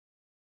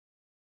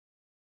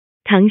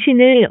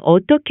당신을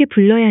어떻게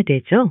불러야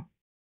되죠?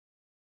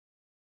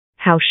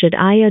 How should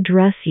I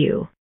address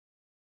you?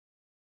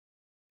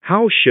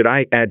 How should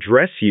I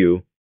address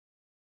you?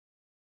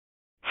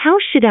 How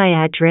should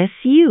I address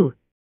you?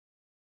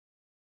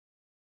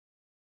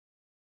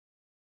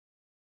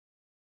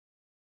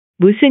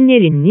 무슨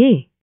일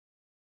있니?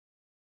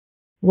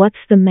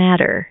 What's the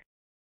matter?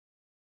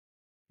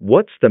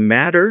 What's the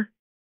matter?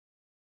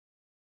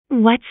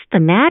 What's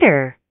the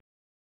matter?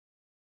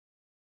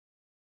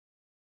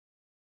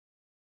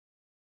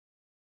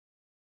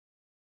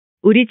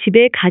 우리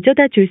집에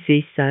가져다 줄 수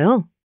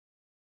있어요?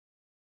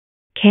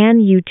 Can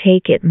you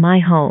take it my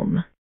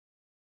home?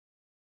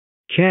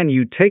 Can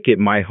you take it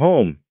my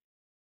home?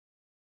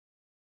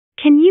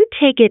 Can you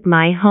take it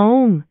my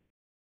home?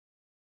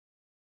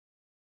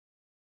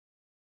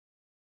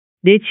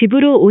 내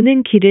집으로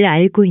오는 길을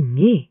알고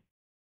있니?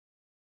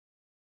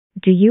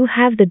 Do you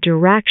have the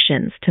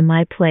directions to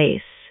my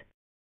place?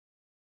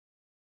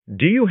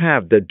 Do you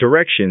have the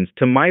directions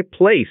to my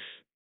place?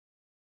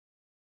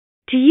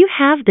 Do you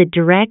have the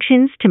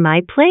directions to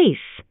my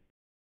place?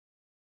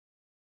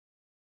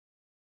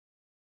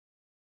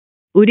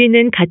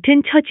 우리는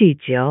같은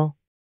처지이지요.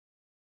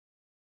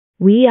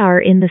 We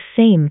are in the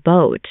same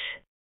boat.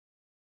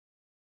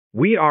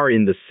 We are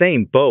in the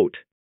same boat.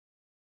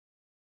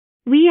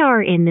 We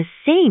are in the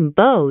same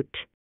boat.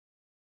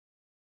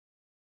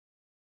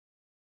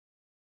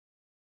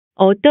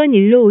 어떤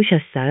일로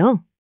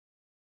오셨어요?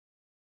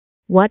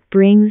 What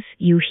brings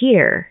you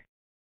here?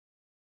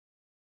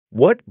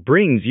 What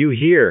brings you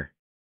here?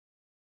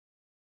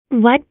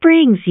 What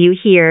brings you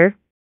here?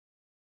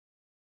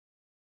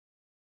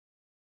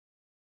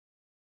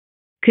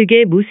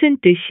 그게 무슨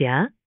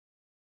뜻이야?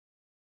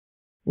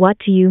 What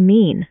do you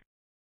mean?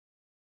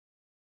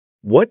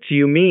 What do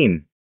you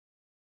mean?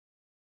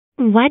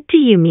 What do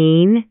you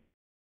mean?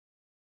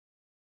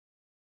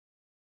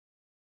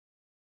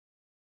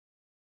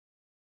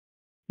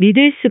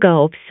 믿을 수가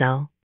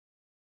없어.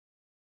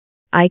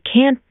 I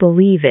can't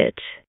believe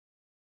it.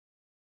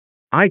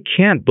 I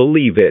can't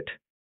believe it.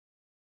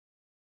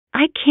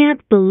 I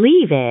can't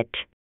believe it.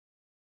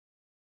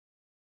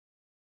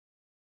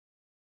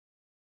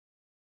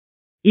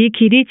 이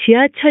길이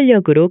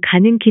지하철역으로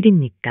가는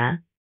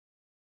길입니까?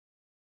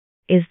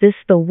 Is this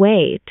the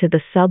way to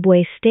the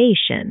subway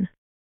station?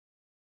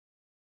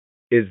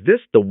 Is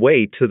this the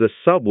way to the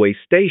subway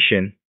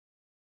station?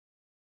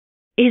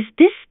 Is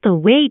this the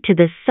way to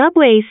the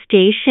subway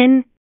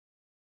station?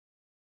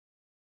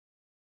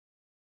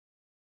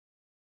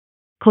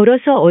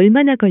 걸어서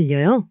얼마나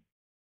걸려요?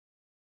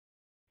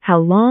 How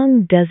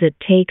long does it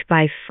take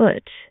by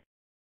foot?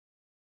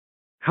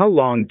 How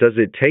long does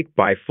it take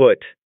by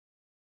foot?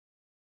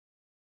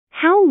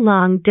 How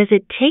long does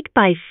it take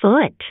by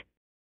foot?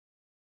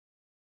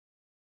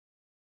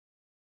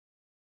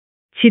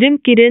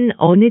 지름길은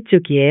어느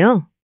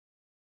쪽이에요?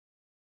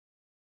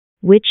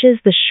 Which is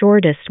the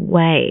shortest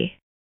way?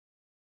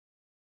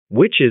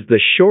 Which is the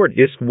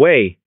shortest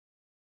way?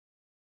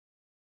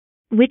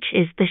 Which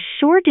is the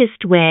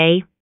shortest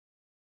way?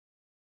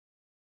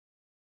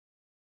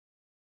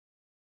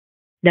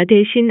 나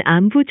대신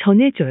안부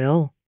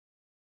전해줘요.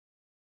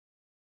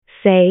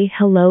 Say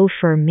hello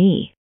for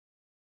me.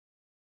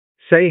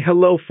 Say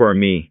hello for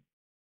me.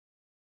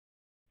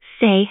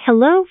 Say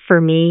hello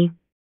for me.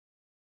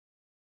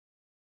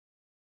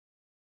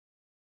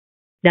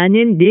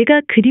 나는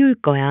네가 그리울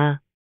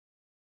거야.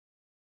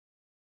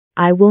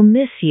 I will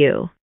miss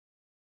you.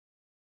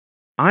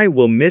 I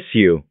will miss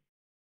you.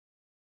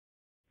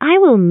 I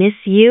will miss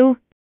you.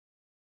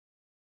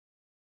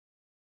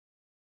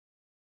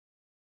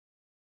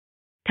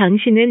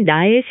 당신은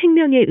나의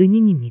생명의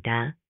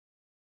은인입니다.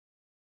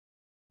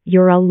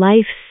 You're a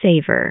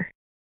lifesaver.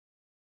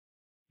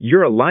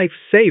 You're a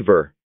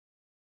lifesaver.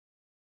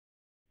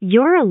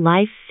 You're a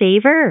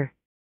lifesaver.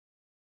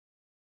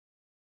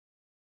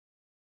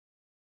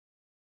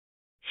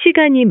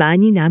 시간이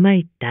많이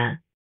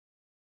남아있다.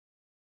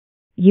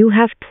 You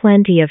have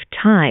plenty of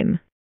time.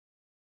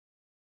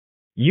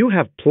 You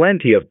have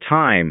plenty of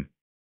time.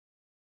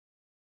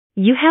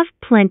 You have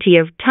plenty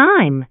of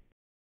time.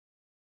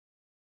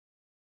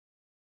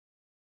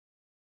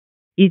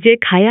 이제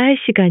가야 할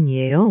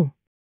시간이에요.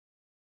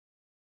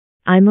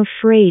 I'm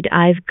afraid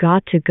I've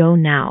got to go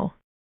now.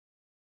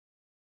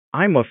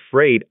 I'm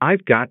afraid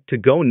I've got to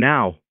go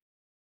now.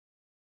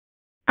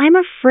 I'm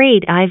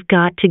afraid I've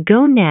got to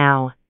go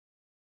now.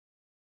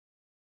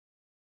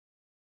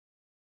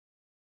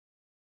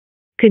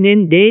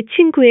 그는 내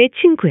친구의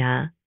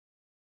친구야.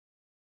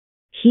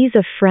 He's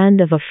a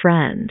friend of a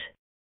friend.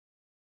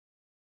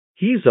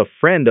 He's a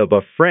friend of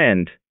a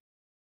friend.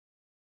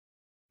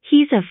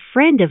 He's a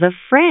friend of a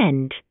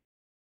friend.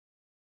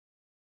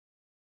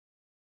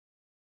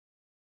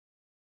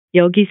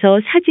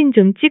 여기서 사진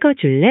좀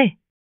찍어줄래?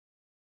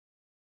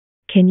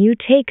 Can you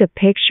take a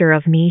picture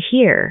of me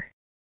here?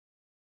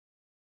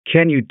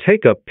 Can you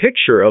take a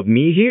picture of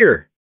me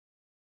here?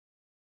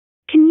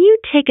 Can you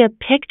take a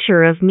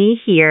picture of me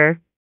here?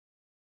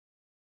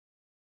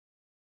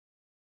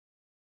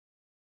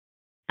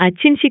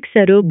 아침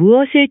식사로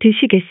무엇을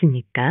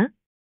드시겠습니까?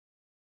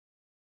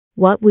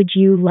 What would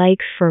you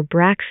like for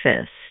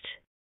breakfast?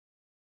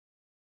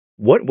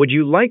 What would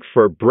you like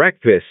for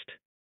breakfast?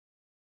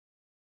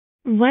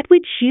 What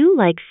would you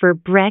like for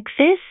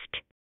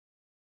breakfast?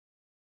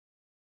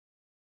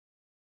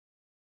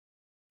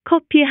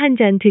 커피 한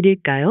잔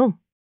드릴까요?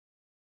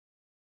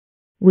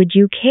 Would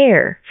you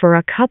care for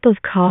a cup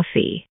of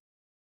coffee?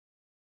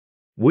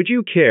 Would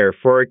you care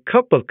for a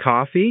cup of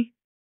coffee?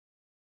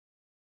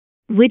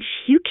 Would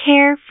you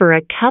care for a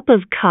cup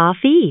of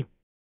coffee?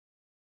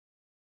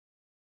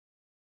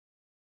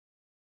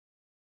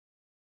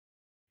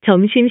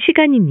 점심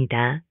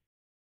시간입니다.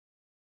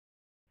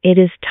 It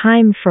is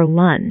time for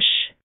lunch.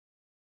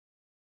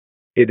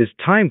 It is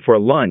time for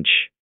lunch.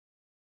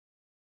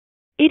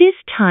 It is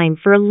time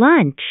for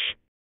lunch.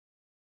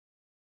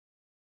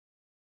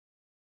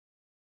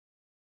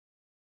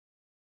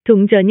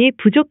 동전이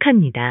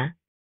부족합니다.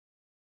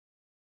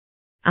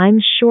 I'm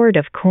short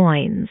of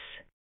coins.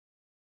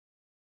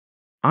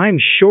 I'm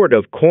short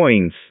of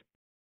coins.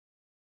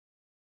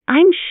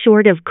 I'm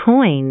short of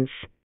coins.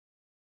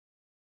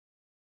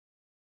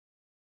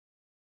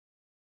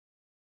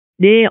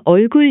 내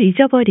얼굴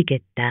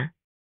잊어버리겠다.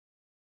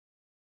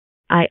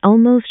 I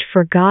almost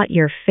forgot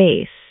your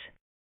face.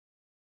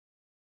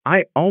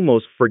 I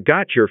almost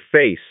forgot your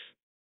face.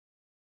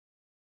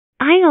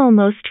 I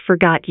almost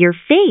forgot your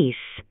face.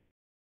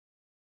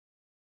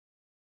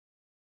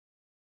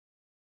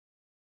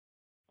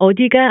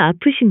 어디가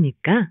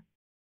아프십니까?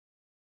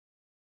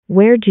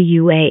 Where do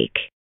you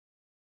ache?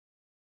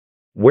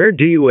 Where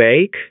do you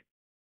ache?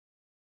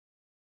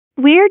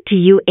 Where do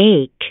you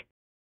ache?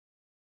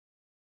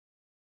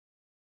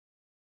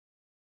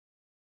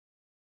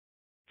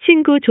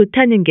 친구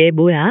좋다는 게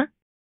뭐야?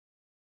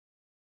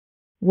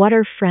 What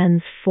are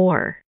friends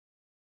for?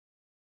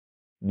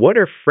 What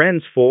are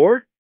friends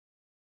for?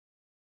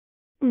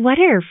 What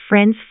are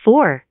friends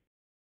for?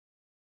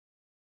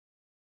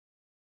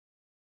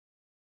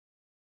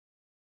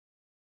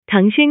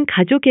 당신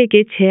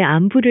가족에게 제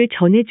안부를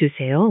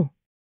전해주세요.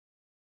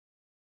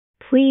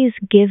 Please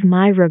give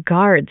my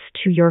regards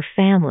to your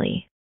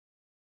family.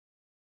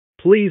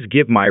 Please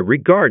give my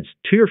regards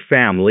to your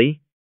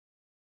family.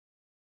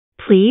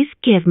 Please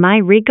give my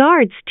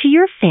regards to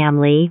your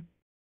family.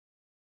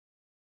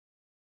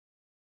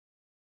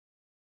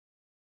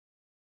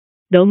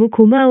 너무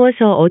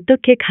고마워서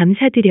어떻게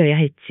감사드려야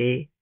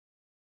할지.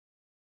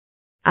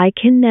 I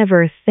can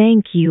never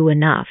thank you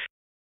enough.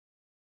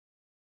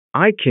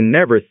 I can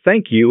never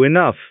thank you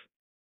enough.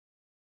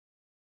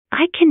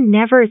 I can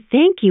never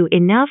thank you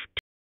enough.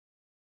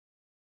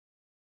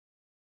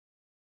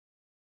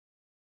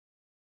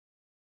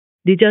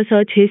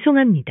 늦어서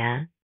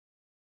죄송합니다.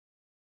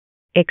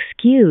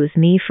 Excuse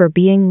me for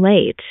being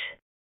late.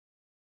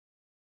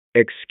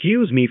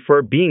 Excuse me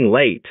for being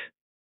late.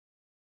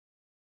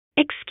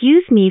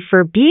 Excuse me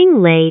for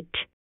being late.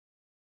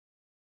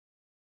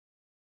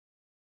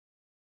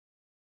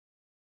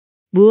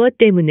 무엇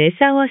때문에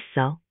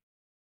싸웠어?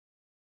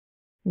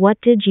 What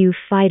did you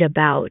fight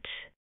about?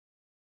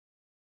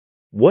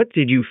 What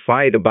did you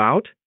fight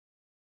about?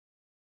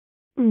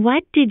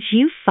 What did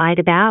you fight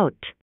about?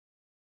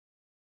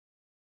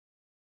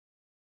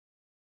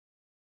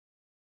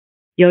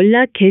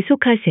 연락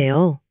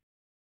계속하세요.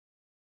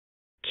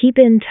 Keep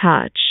in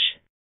touch.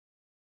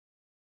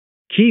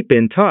 Keep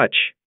in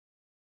touch.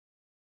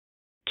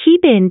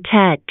 Keep in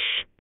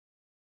touch.